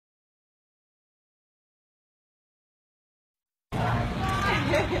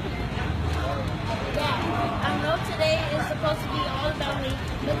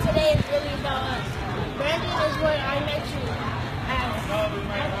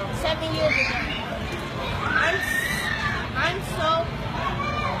years ago. I'm so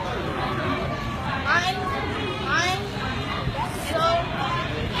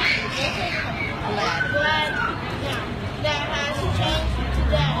glad now that has changed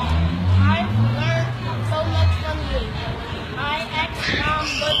today. I've learned so much from you. I asked Mom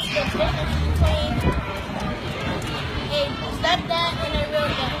what's the difference between a stepdad and a real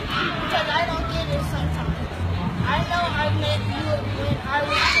dad, because I don't get it sometimes. I know I met you when I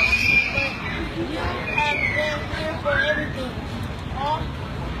was young, but you have been here for everything.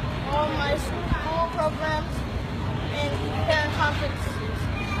 All my school programs and parent conferences,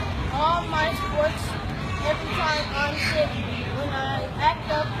 all my sports, every time I'm sick, when I act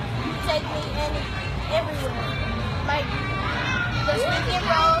up, you take me everywhere. Like the Sneaking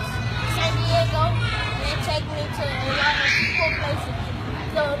Rose, San Diego, and take me to a lot of cool places.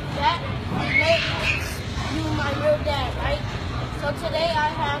 So that makes you my real dad, right? So today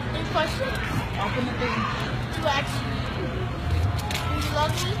I have 3 questions to ask you. Do you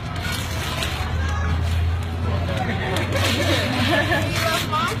love me? Do you love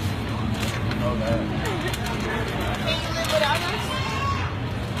Mom? Can you live without us?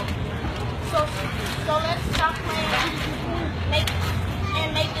 So let's stop playing and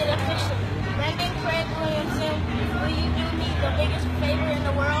make it official. Brendan Craig Williamson, will you do me the biggest favor in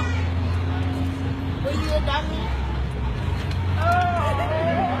the world? Will you adopt me?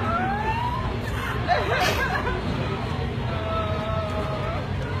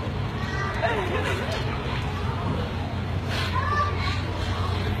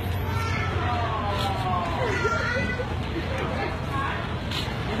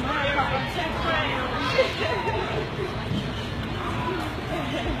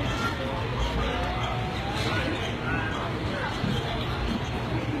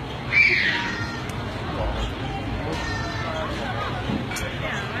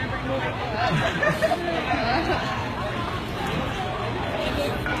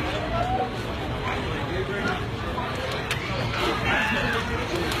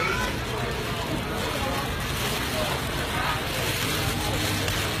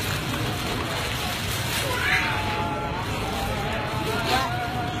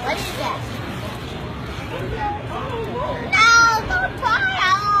 What is that? No, don't try.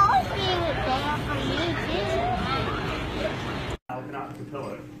 I'll see it there for me too. Looking at the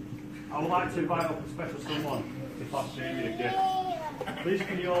pillow. I would like to invite up a special someone to pass you a gift. Please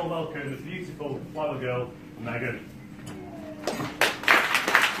can you all welcome the beautiful flower girl, Megan.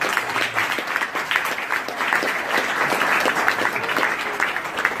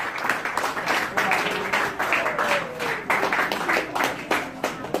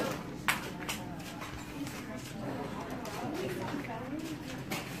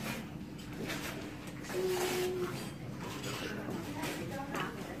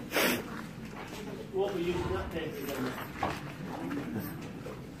 What were you using that paper then?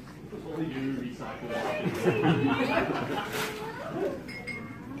 Only you recycle it.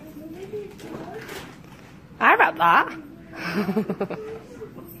 I wrote that.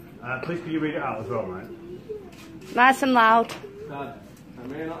 Please can you read it out as well, mate? Nice and loud. Dad, I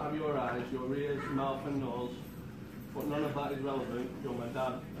may not have your eyes, your ears, mouth and nose, but none of that is relevant. You're my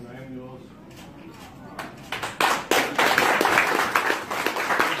dad and I am yours.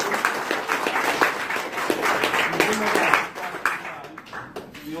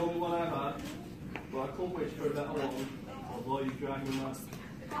 The only one I've had, but I couldn't wish for a better one, although you drive me mad.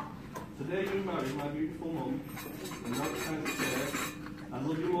 Today you married my beautiful mum, and now it's time to say, I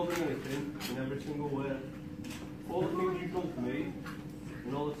love you more than anything, in every single way. All the things you've done for me,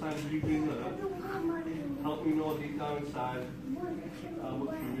 and all the times you've been there, help me know deep down inside how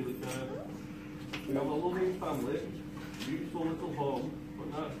much you really care. We have a loving family, a beautiful little home, but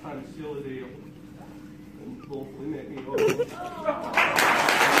now it's time to seal the deal, and hopefully make me yours.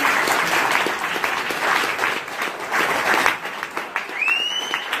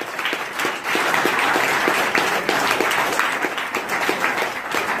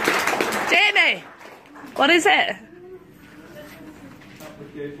 Jamie, what is it?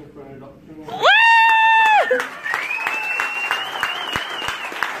 Application for an adoption. Woo!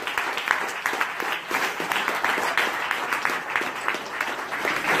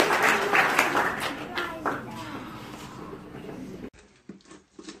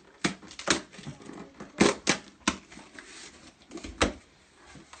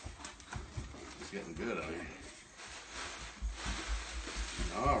 It's getting good out here.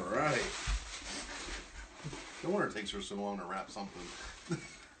 All right. No wonder it takes her so long to wrap something.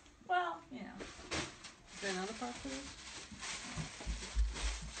 Well, you know. Is there another part to this?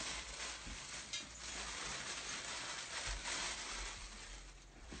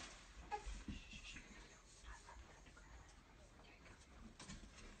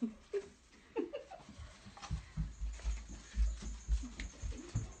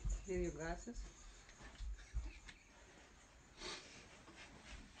 wearing your glasses?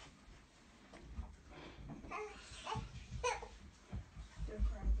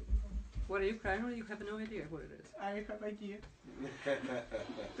 What are you crying or you have no idea what it is? I have idea.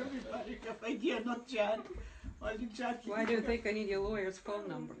 Everybody have idea, not Chad. Only Chad. Why do you think I need your lawyer's phone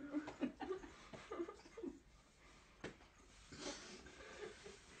number?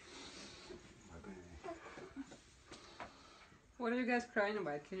 What are you guys crying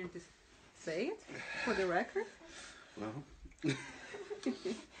about? Can you just say it for the record? Well,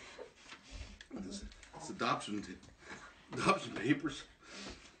 it's adoption papers.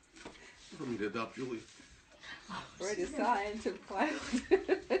 For me to adopt Julie. Already signed and filed.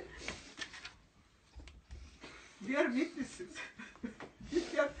 We are witnesses. We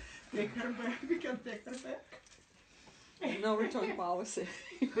can take her back. We can take her back. No return policy.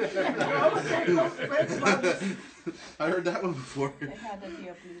 I heard that one before. It had to be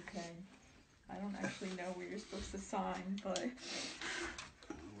a blue pen. I don't actually know where you're supposed to sign, but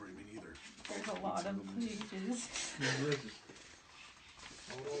Don't worry, me neither. there's a lot of pages.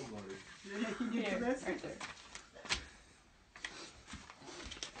 Here, right there.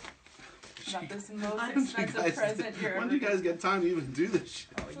 Not this most expensive present you're When ever do you guys get time to even do this shit?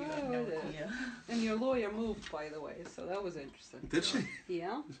 Oh, you have no idea. And your lawyer moved, by the way, so that was interesting. Did she?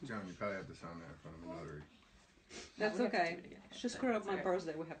 Yeah? John, you probably have to sign that in front of a notary. That's we have to okay. do it again. She screwed up my Sorry.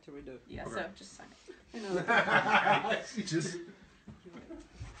 birthday, we have to redo it. Yeah, Okay. so just sign it. I know. Just.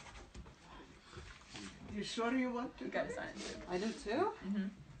 You sure you want to? You gotta sign it too. I do too? Mm-hmm.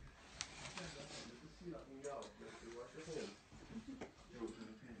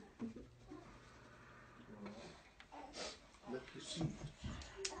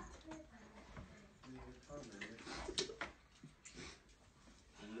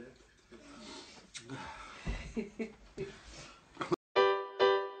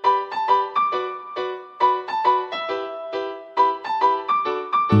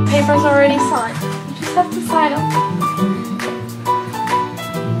 Paper's already signed. You just have to sign them.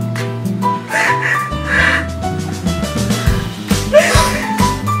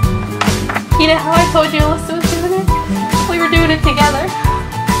 You know how I told you Alyssa was doing it? We were doing it together.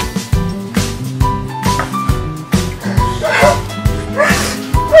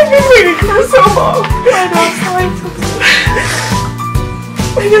 I've been waiting for so long. I know, I'm sorry.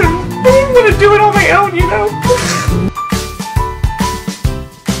 I didn't want to do it on my own, you know?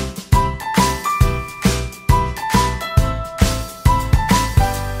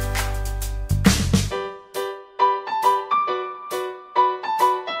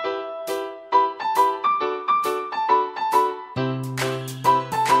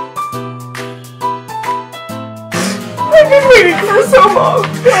 I've been waiting for so long.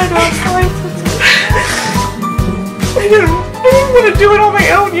 I know, I'm sorry. I didn't want to do it on my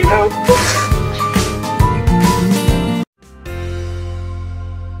own, you know?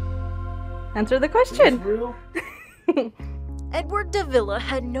 Answer the question. Edward Davila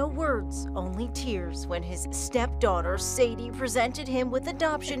had no words, only tears, when his stepdaughter Sadie presented him with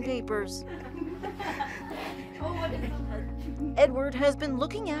adoption papers. Edward has been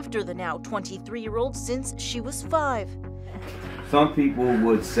looking after the now 23-year-old since she was 5. Some people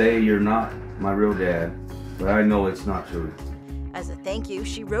would say you're not my real dad, but I know it's not true. As a thank you,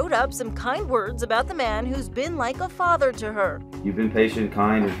 she wrote up some kind words about the man who's been like a father to her. You've been patient,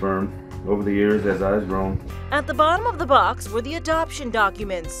 kind, and firm over the years as I've grown. At the bottom of the box were the adoption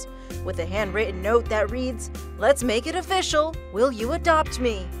documents, with a handwritten note that reads, "Let's make it official. Will you adopt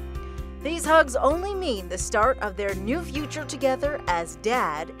me?" These hugs only mean the start of their new future together as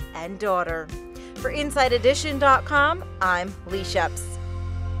dad and daughter. For InsideEdition.com, I'm Lee Sheps.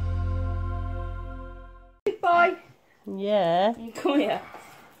 Big boy. Yeah. Come here.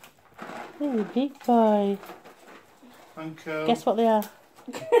 Hey, big boy. Uncle. Guess what they are?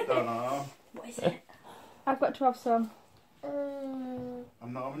 Don't know. What is it? I've got to have some.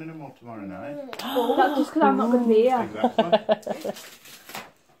 I'm not having any more tomorrow night. That's just because I'm not going to be here. Exactly.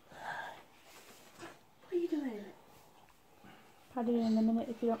 What are you doing? Paddy in a minute.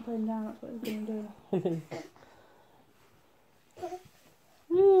 If you don't put him down, that's what he's going to do.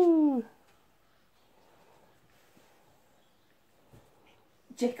 Woo.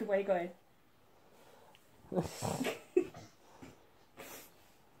 Jacob, where are you going?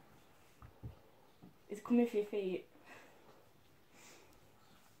 It's coming for your feet.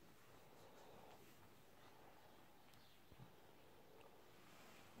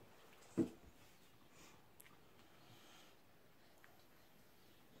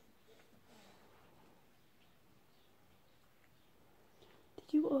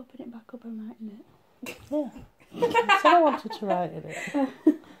 Did you open it back up and write in it? Yeah. Said I wanted to write in it.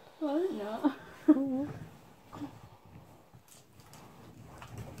 Well, I didn't know.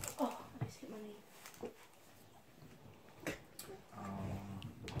 Oh, I just hit my knee.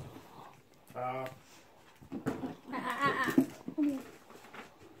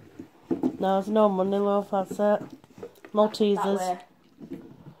 No, there's no money, love, that's it. Maltesers.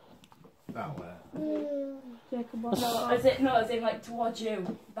 That way. Jacob, No, as in like towards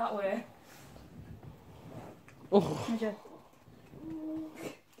you. That way. Measure.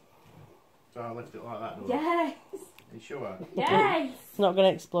 So I left it like that, do I? Yes. Are you sure? Yes. It's not going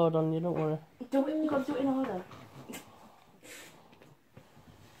to explode on you, don't worry. Do it. You got to do it in order.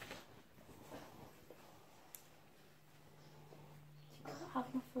 Have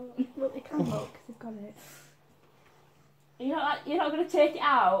my phone. Look, they can't look because they've got it. You're not going to take it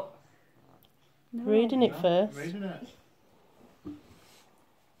out. No. Reading it first. Reading it.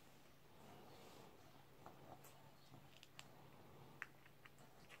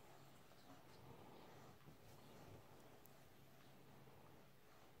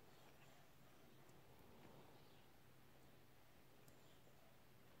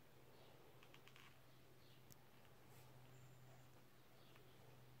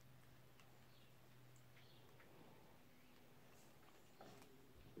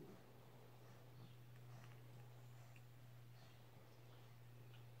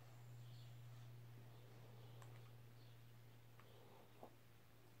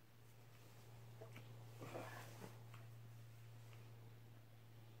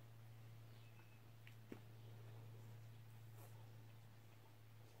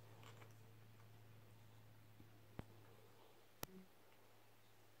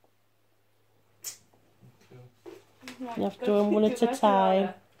 You have to do them one at a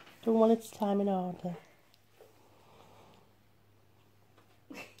time. Do one at a time in order.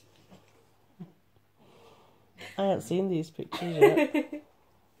 I haven't seen these pictures yet.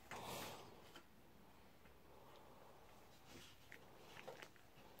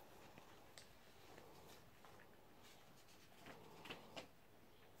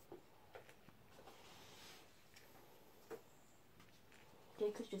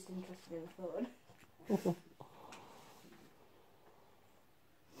 Jacob's just interested in the phone.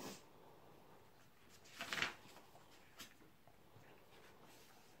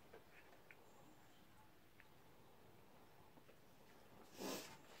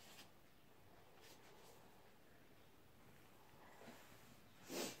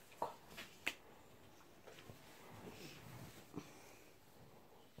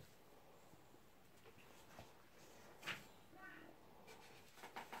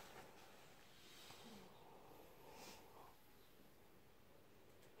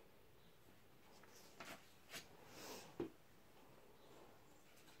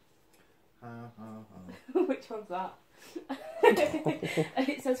 Which one's that? And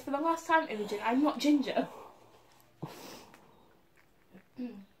it says, for the last time, Imogen, I'm not Ginger.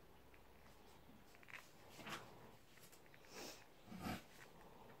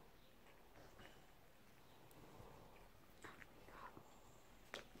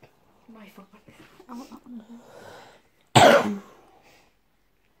 My phone. I want that one.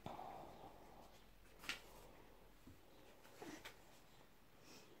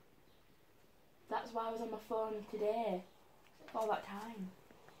 That's why I was on my phone today. All that time.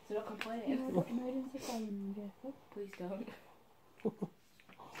 So don't complain. No, I've got emergency phone, Jacob. Please don't.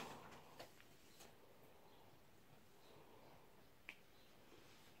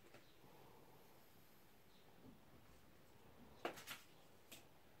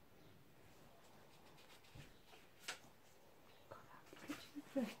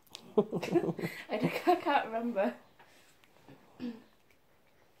 I can't remember.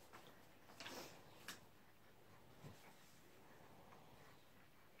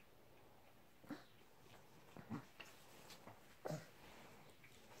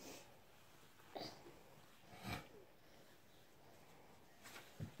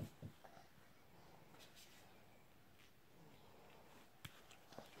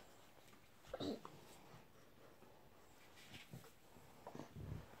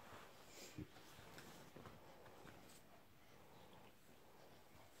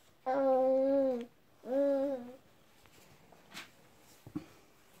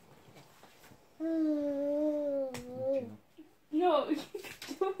 No, you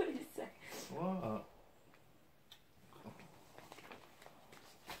can do it. What?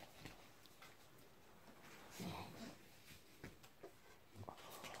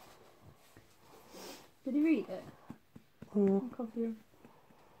 Did he read it? I'm confused.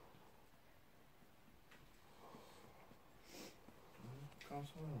 Can't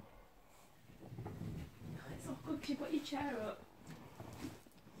swim. It's all good. You put your chair up.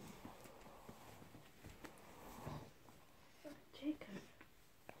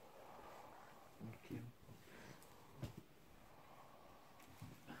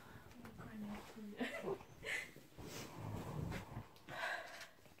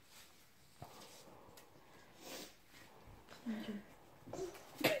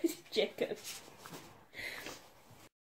 Jacob.